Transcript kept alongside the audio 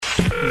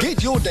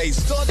Get your day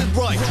started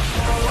right.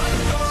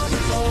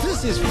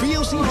 This is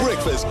VOC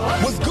Breakfast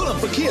with Zweli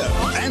Mkhize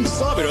and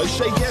Sabira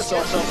Sheikh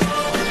Yasser.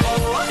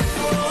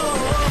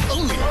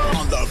 Only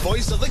on the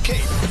Voice of the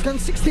Cape. It's gone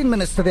 16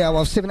 minutes to the hour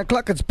of 7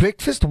 o'clock. It's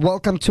breakfast.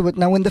 Welcome to it.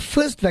 Now, when the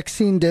first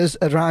vaccine does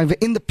arrive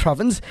in the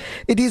province,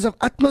 it is of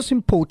utmost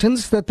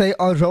importance that they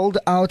are rolled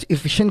out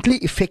efficiently,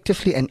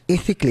 effectively and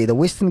ethically. The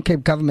Western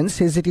Cape government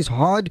says it is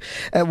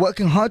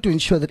working hard to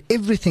ensure that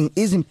everything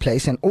is in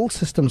place and all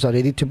systems are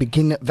ready to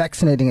begin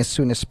vaccinating as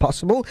soon as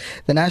possible.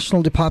 The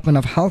National Department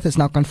of Health has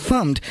now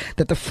confirmed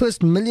that the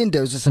first 1 million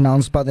doses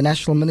announced by the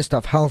National Minister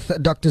of Health,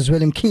 Dr.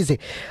 Zweli Mkhize,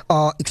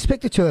 are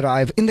expected to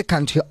arrive in the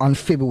country on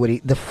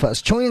February the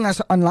 1st. Joining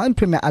us online,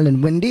 Premier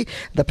Alan Winde,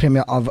 the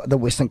Premier of the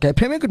Western Cape.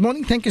 Premier, good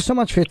morning. Thank you so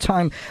much for your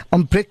time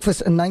on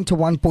Breakfast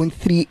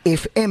 91.3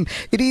 FM.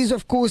 It is,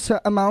 of course,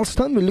 a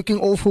milestone. We're looking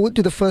all forward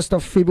to the 1st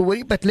of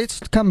February, but let's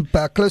come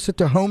back closer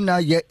to home now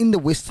here in the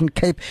Western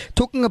Cape,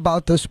 talking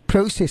about those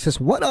processes.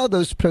 What are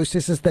those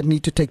processes that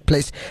need to take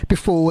place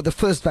before the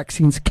first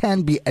vaccines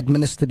can be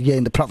administered here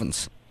in the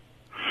province?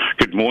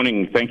 Good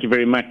morning. Thank you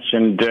very much.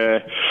 And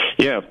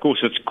of course,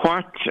 it's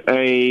quite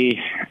a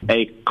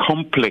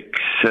complex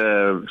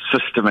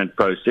system and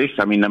process.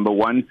 I mean, number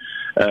one,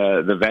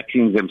 the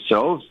vaccines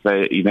themselves,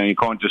 you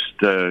can't just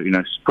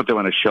put them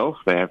on a shelf.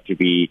 They have to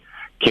be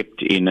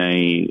kept in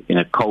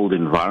a cold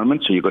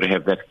environment. So you've got to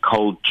have that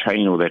cold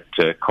chain or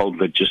that cold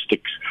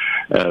logistics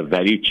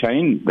value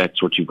chain.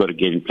 That's what you've got to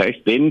get in place.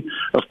 Then,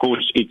 of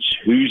course, it's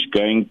who's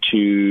going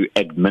to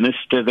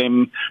administer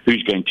them,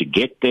 who's going to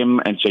get them,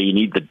 and so you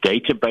need the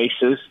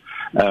databases.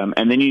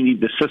 And then you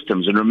need the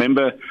systems. And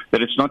remember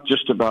that it's not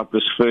just about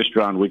this first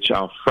round, which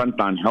our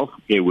frontline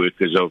healthcare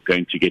workers are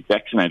going to get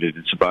vaccinated.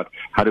 It's about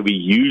how do we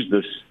use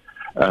this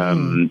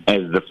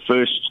as the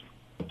first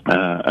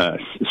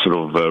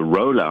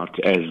rollout,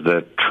 as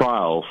the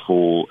trial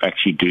for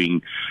actually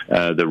doing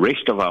the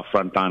rest of our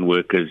frontline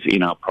workers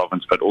in our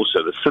province, but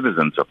also the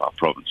citizens of our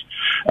province.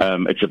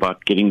 It's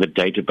about getting the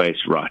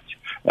database right.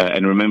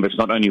 And remember, it's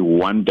not only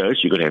one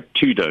dose, you've got to have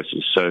 2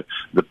 doses. So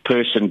the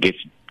person gets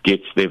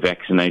their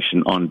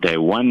vaccination on day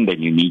 1,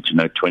 then you need to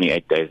know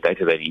 28 days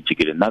later they need to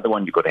get another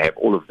one. You've got to have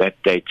all of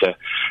that data.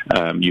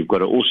 You've got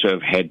to also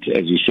have had,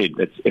 as you said,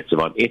 it's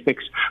about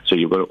ethics, so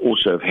you've got to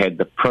also have had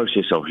the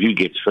process of who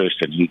gets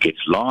first and who gets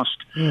last.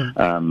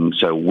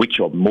 So which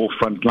are more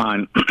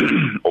frontline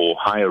or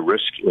higher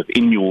risk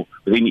even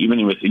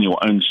within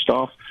your own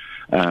staff.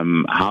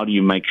 How do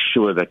you make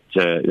sure that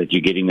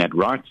you're getting that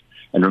right?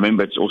 And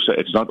remember,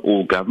 it's not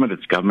all government,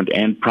 it's government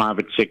and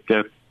private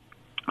sector.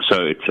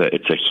 So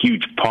it's a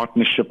huge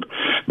partnership.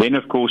 Then,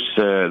 of course,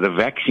 the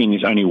vaccine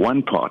is only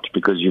one part,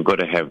 because you've got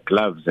to have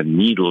gloves and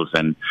needles,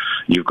 and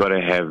you've got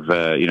to have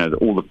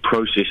all the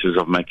processes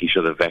of making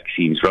sure the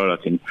vaccine's roll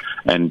out. And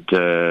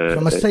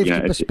from a safety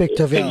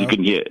perspective, as you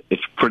can hear,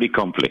 it's pretty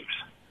complex.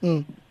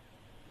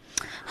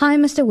 Hi,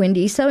 Mr.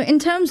 Winde. So in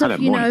terms of,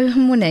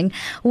 morning,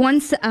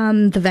 once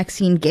the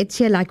vaccine gets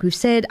here, like we've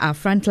said, our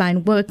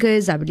frontline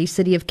workers, I believe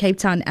City of Cape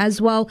Town as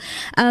well,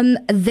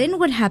 then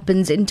what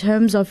happens in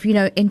terms of,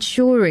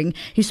 ensuring,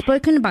 you've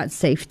spoken about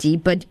safety,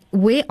 but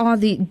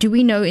do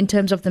we know in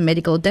terms of the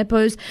medical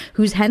depots,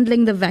 who's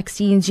handling the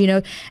vaccines,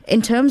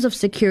 in terms of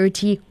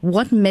security,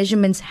 what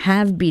measurements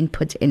have been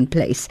put in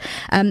place?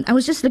 I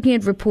was just looking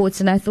at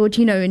reports and I thought,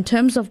 in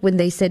terms of when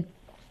they said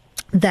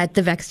that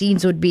the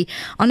vaccines would be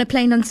on a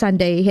plane on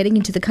Sunday, heading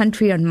into the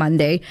country on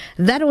Monday,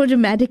 that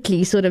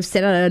automatically sort of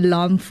set out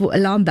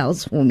alarm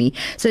bells for me.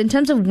 So in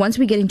terms of once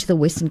we get into the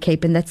Western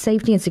Cape and that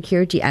safety and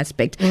security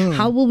aspect,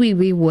 how will we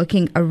be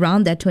working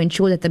around that to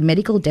ensure that the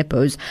medical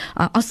depots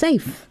are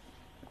safe?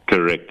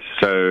 Correct.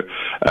 So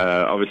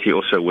obviously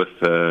also with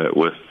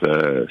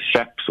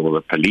SAPS or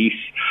the police,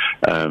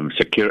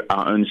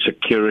 our own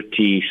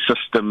security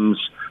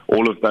systems,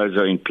 all of those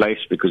are in place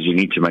because you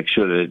need to make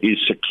sure that it is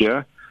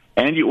secure.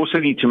 And you also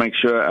need to make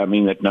sure,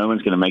 that no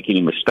one's going to make any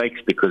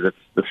mistakes, because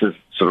this is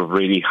sort of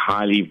really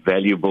highly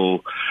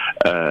valuable.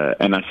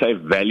 And I say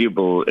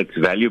valuable, it's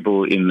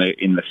valuable in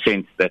the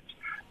sense that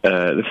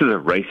this is a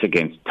race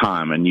against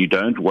time, and you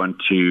don't want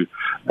to,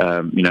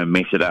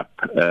 mess it up.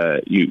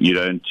 You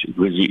don't,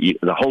 because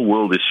the whole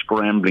world is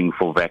scrambling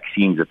for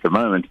vaccines at the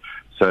moment.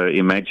 So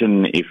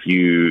imagine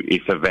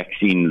if a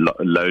vaccine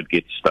load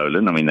gets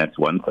stolen. That's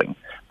one thing.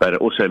 But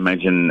also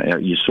imagine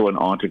you saw an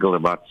article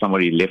about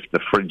somebody left the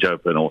fridge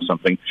open or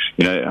something.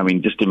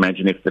 Just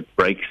imagine if it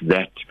breaks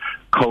that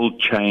cold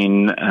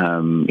chain,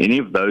 any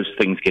of those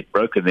things get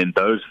broken, then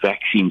those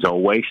vaccines are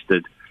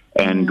wasted,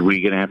 and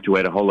we're going to have to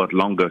wait a whole lot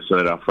longer so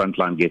that our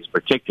frontline gets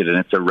protected. And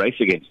it's a race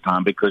against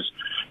time because,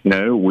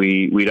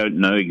 we don't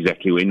know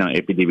exactly when. Our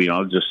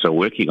epidemiologists are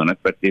working on it,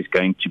 but there's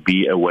going to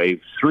be a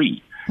wave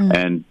 3.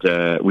 And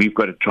we've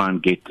got to try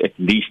and get at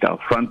least our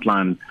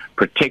frontline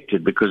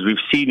protected, because we've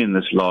seen in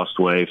this last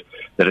wave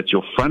that it's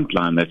your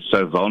frontline that's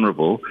so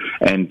vulnerable.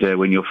 And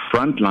when your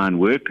frontline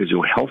workers,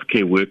 your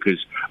healthcare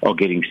workers, are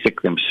getting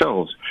sick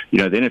themselves,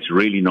 then it's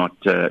really not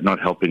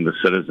helping the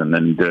citizen.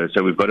 And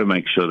so we've got to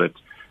make sure that,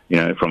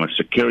 from a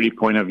security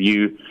point of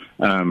view,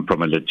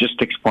 from a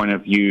logistics point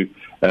of view.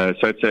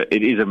 So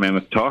it is a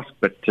mammoth task,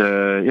 but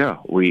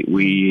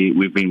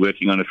we've been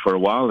working on it for a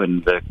while,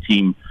 and the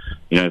team,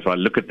 if I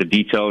look at the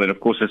detail, and of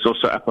course it's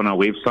also up on our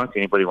website,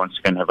 anybody wants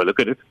to go and have a look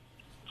at it.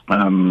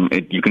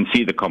 You can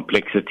see the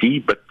complexity,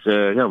 but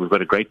we've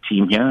got a great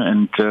team here,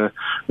 and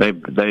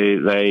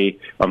they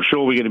I'm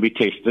sure we're going to be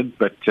tested,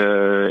 but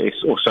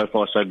it's all so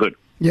far so good.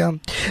 Yeah.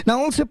 Now,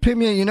 also,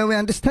 Premier, we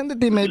understand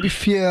that there may be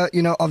fear,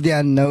 of the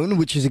unknown,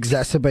 which is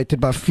exacerbated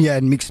by fear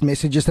and mixed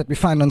messages that we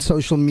find on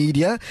social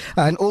media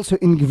and also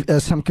in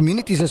some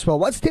communities as well.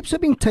 What steps are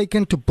being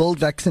taken to build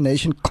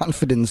vaccination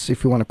confidence,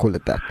 if you want to call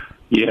it that?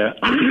 Yeah,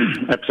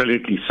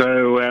 absolutely.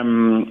 So,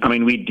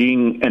 we're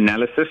doing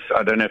analysis.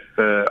 I don't know if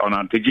on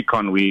our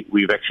Digicon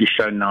we've actually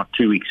shown now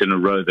 2 weeks in a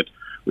row that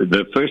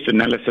the first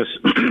analysis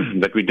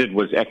that we did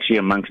was actually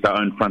amongst our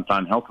own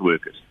frontline health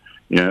workers.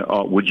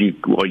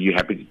 Are you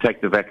happy to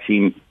take the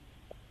vaccine?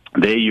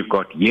 There you've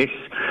got yes,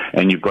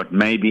 and you've got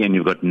maybe, and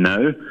you've got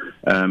no.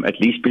 At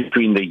least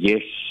between the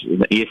yes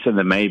and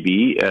the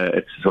maybe,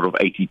 it's sort of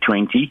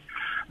 80-20.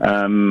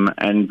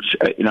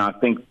 I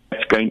think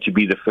that's going to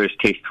be the first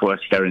test for us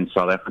here in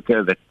South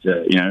Africa that,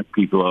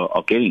 people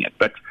are getting it.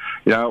 But,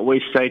 I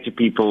always say to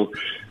people,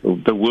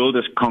 the world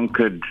has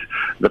conquered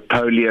the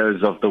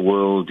polios of the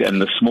world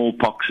and the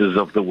smallpoxes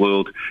of the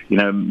world.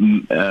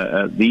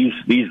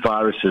 These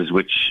viruses,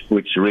 which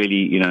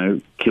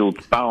really,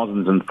 killed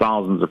thousands and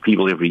thousands of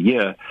people every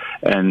year.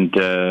 And,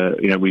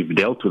 we've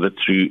dealt with it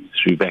through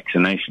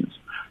vaccinations.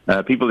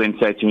 People then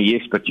say to me,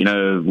 yes, but,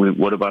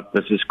 what about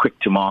this is quick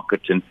to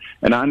market? And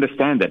I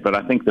understand that, but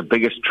I think the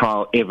biggest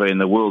trial ever in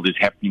the world is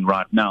happening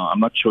right now. I'm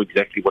not sure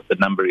exactly what the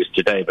number is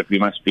today, but we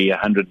must be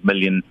 100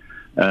 million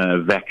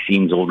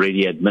vaccines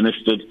already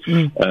administered.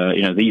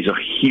 These are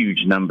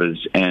huge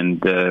numbers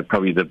and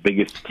probably the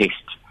biggest test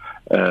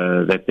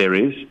that there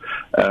is.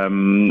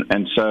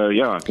 And so,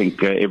 I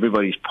think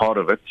everybody's part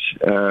of it.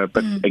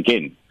 But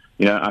again,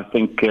 I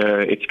think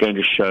it's going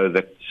to show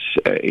that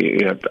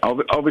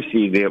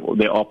obviously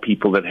there are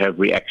people that have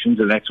reactions,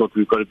 and that's what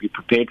we've got to be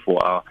prepared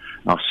for. Our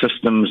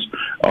systems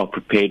are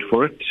prepared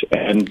for it,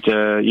 and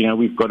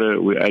we've got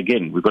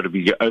to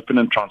be open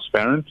and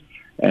transparent.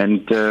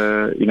 And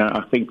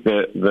I think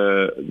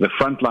the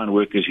frontline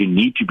workers who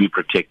need to be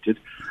protected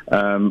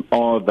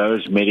are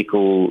those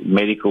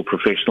medical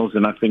professionals,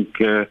 and I think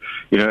they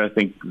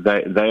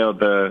are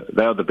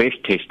the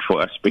best test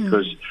for us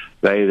because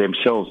they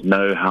themselves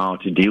know how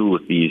to deal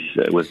with these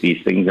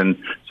things, and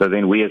so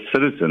then we as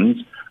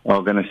citizens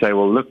are going to say,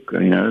 well, look,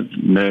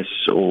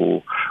 nurse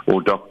or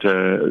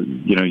doctor,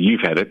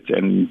 you've had it,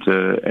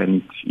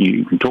 and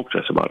you can talk to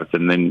us about it.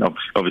 And then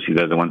obviously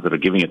they're the ones that are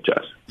giving it to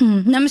us.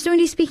 Now, Mr.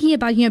 Winde, speaking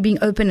about being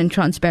open and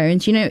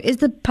transparent, is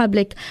the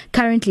public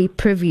currently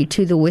privy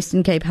to the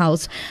Western Cape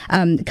Health's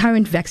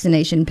current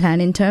vaccination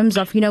plan in terms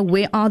of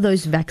where are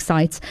those vac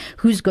sites,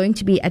 who's going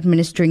to be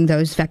administering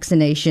those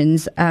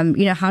vaccinations?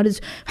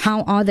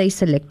 How are they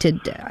selected?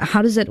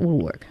 How does that all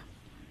work?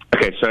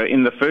 Okay, so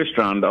in the first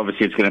round,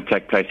 obviously it's going to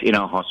take place in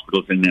our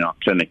hospitals and in our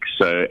clinics.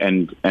 So,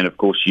 and of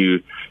course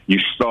you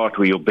start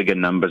where your bigger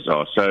numbers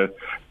are. So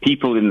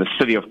people in the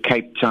city of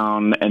Cape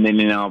Town and then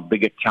in our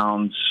bigger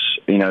towns,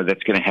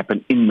 that's going to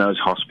happen in those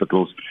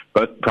hospitals,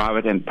 both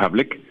private and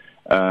public.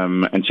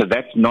 And so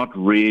that's not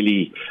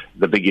really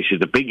the big issue.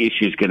 The big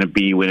issue is going to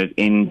be when it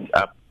ends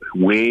up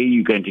where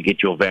you're going to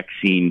get your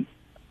vaccine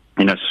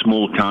in a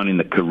small town in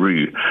the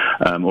Karoo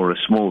or a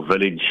small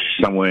village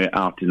somewhere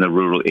out in the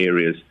rural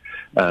areas.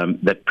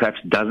 That perhaps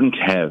doesn't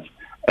have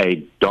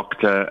a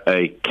doctor,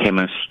 a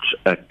chemist,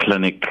 a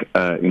clinic,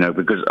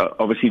 because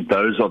obviously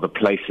those are the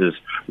places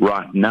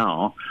right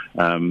now,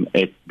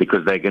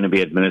 because they're going to be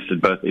administered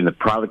both in the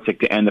private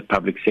sector and the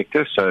public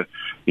sector. So,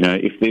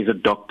 if there's a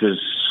doctor's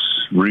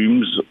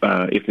rooms,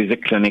 if there's a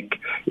clinic,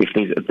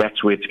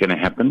 that's where it's going to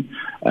happen.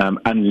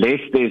 Unless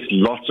there's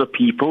lots of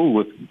people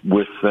with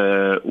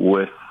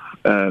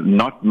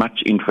not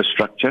much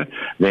infrastructure,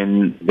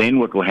 then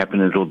what will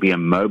happen is it'll be a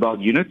mobile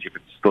unit if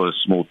it's still a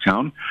small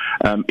town.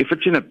 If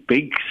it's in a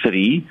big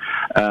city,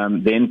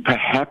 then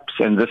perhaps,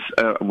 and this,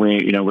 as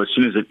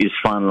soon as it is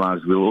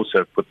finalized, we'll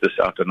also put this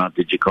out on our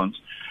Digicons.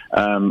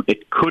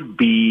 It could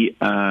be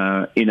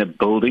in a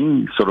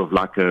building, sort of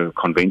like a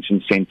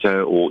convention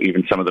center, or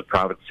even some of the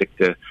private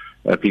sector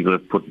people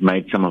have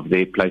made some of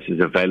their places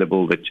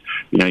available that,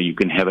 you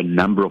can have a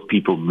number of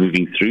people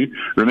moving through.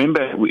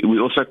 Remember, we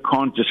also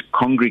can't just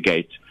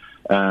congregate.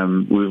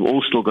 We've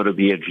all still got to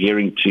be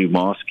adhering to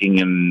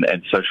masking and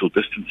social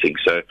distancing.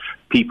 So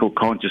people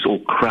can't just all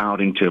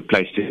crowd into a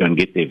place to go and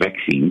get their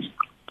vaccines.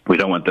 We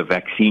don't want the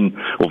vaccine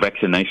or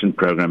vaccination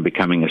program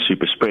becoming a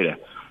super spreader.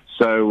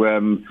 So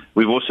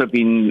we've also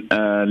been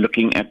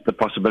looking at the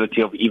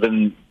possibility of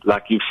even,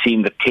 like you've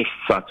seen, the test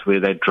sites where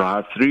they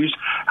drive-throughs.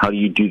 How do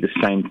you do the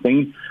same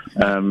thing?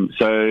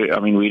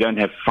 We don't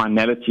have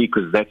finality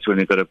because that's when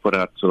we've got to put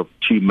out sort of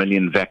 2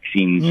 million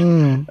vaccines.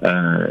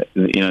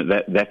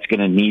 That's going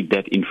to need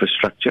that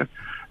infrastructure.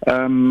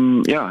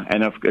 And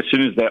as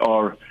soon as they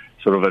are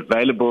sort of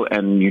available,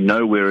 and you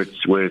know where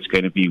it's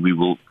going to be, we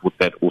will put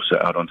that also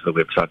out onto the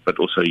website, but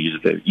also use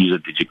a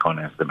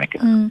Digicon as the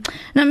mechanism.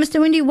 Now, Mr.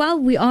 Winde, while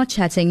we are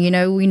chatting,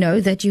 we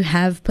know that you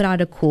have put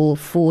out a call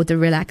for the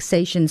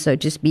relaxation, so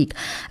to speak,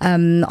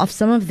 of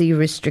some of the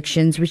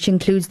restrictions, which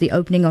includes the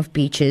opening of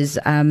beaches,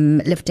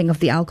 lifting of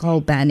the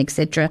alcohol ban,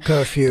 etc.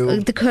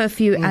 The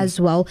curfew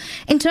as well.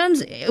 In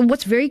terms,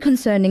 what's very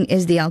concerning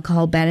is the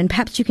alcohol ban, and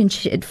perhaps you can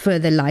shed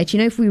further light.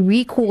 If we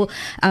recall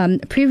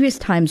previous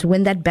times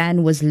when that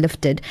ban was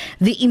lifted,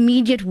 the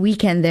immediate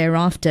weekend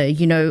thereafter,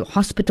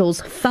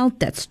 hospitals felt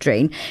that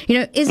strain.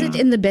 Is it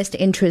in the best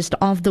interest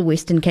of the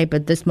Western Cape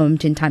at this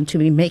moment in time to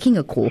be making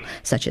a call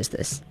such as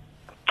this?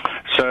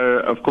 So,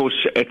 of course,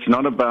 it's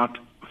not about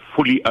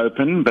fully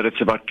open, but it's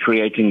about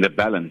creating the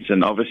balance.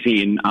 And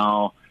obviously, in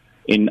our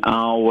economic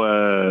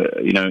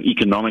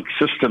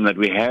system that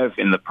we have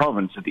in the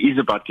province, it is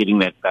about getting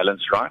that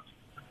balance right.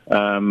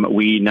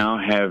 We now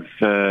have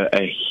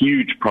a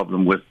huge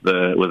problem with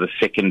the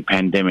second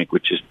pandemic,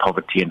 which is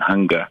poverty and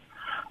hunger.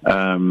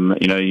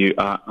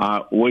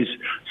 I always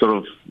sort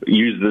of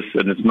use this,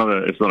 and it's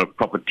not a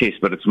proper test,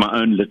 but it's my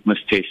own litmus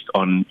test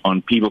on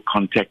people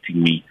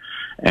contacting me.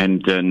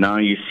 And now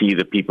you see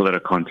the people that are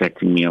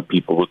contacting me are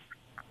people with,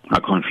 I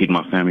can't feed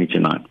my family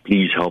tonight.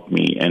 Please help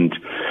me. And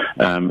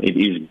it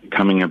is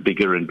becoming a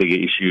bigger and bigger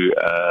issue.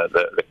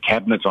 The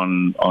cabinet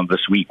on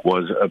this week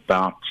was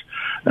about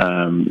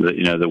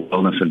the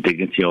wellness and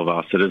dignity of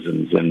our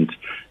citizens,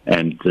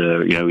 and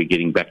we're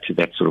getting back to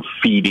that sort of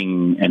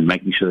feeding and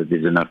making sure that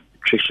there's enough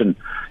nutrition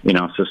in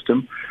our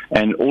system.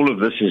 And all of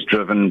this is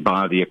driven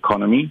by the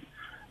economy.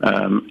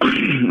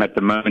 At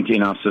the moment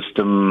in our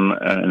system,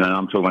 and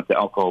I'm talking about the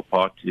alcohol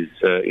part, is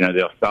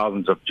there are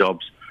thousands of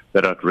jobs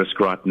that are at risk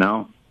right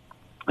now.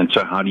 And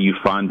so how do you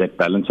find that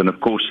balance? And of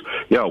course,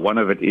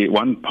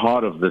 one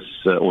part of this,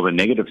 or the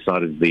negative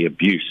side, is the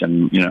abuse.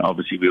 And,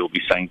 obviously we will be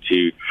saying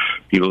to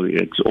people,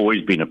 it's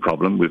always been a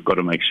problem. We've got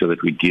to make sure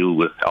that we deal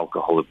with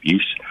alcohol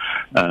abuse.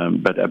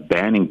 But a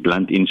banning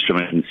blunt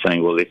instrument and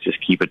saying, well, let's just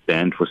keep it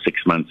banned for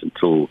 6 months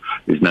until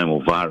there's no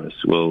more virus.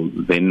 Well,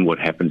 then what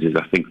happens is,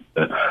 I think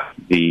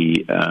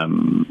the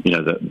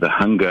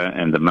hunger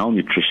and the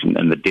malnutrition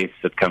and the deaths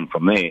that come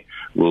from there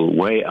will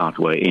way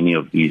outweigh any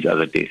of these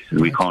other deaths.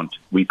 And we can't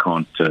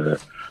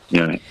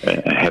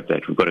have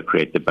that. We've got to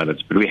create the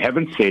balance. But we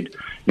haven't said,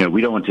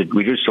 we don't want to,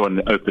 we just want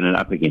to open it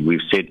up again.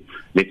 We've said,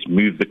 let's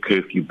move the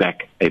curfew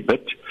back a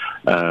bit.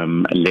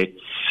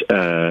 Let's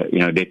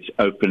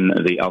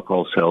open the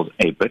alcohol sales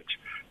a bit.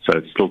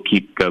 So still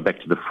go back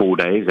to the 4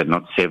 days and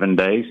not 7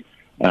 days.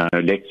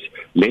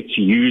 Let's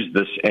use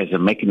this as a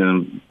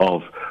mechanism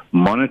of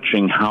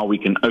monitoring how we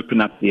can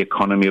open up the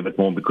economy a bit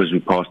more, because we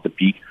passed the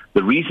peak.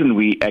 The reason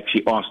we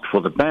actually asked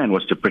for the ban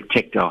was to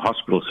protect our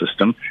hospital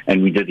system,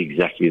 and we did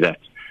exactly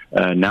that.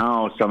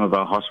 Now some of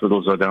our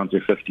hospitals are down to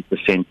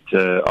 50%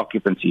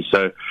 occupancy.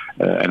 So,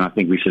 and I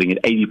think we're sitting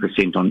at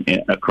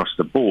 80% across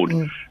the board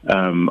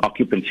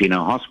occupancy in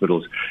our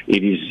hospitals.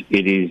 It is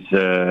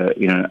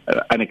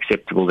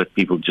unacceptable that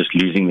people just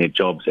losing their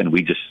jobs, and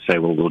we just say,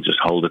 well, we'll just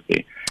hold it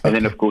there. And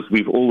then, of course,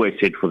 we've always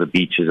said for the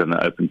beaches and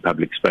the open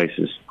public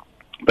spaces.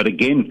 But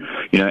again,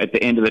 at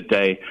the end of the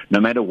day,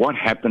 no matter what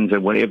happens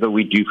and whatever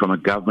we do from a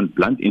government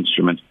blunt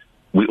instrument,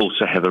 we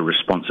also have a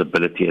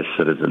responsibility as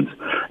citizens.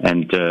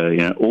 And,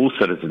 all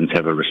citizens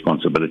have a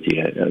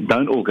responsibility.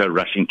 Don't all go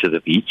rushing to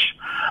the beach.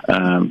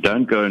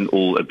 Don't go and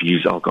all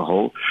abuse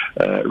alcohol.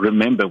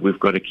 Remember, we've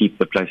got to keep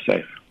the place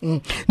safe.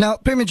 Now,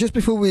 Premier, just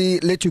before we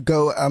let you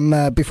go,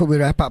 before we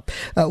wrap up,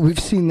 we've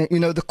seen that,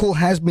 the call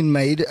has been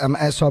made,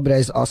 as Sabra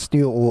has asked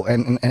you,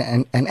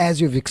 and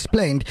as you've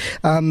explained.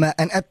 And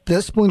at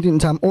this point in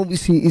time, all we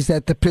see is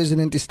that the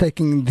President is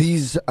taking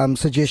these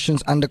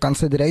suggestions under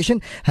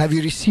consideration. Have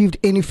you received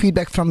any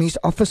feedback from his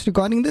office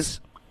regarding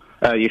this?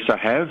 Yes, I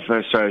have.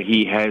 So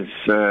he has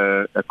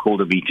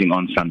called a meeting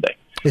on Sunday.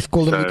 It's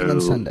called a meeting on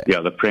Sunday.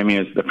 Yeah, the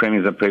Premier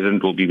and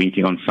President will be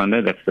meeting on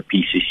Sunday. That's the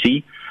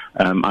PCC.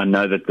 I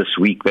know that this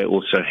week they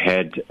also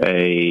had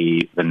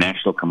the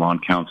National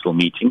Command Council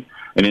meeting.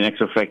 And in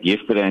actual fact,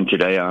 yesterday and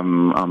today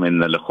I'm in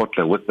the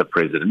Lekgotla with the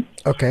President.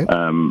 Okay.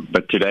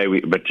 But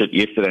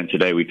yesterday and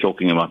today we're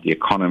talking about the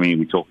economy.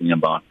 We're talking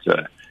about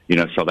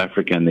South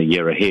Africa and the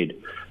year ahead.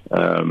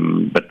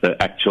 But the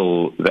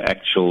actual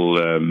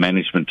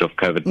management of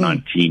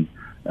COVID-19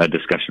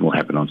 discussion will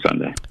happen on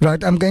Sunday.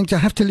 Right. I'm going to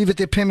have to leave it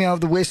there. Premier of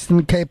the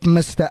Western Cape,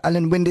 Mr.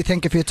 Alan Winde.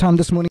 Thank you for your time this morning.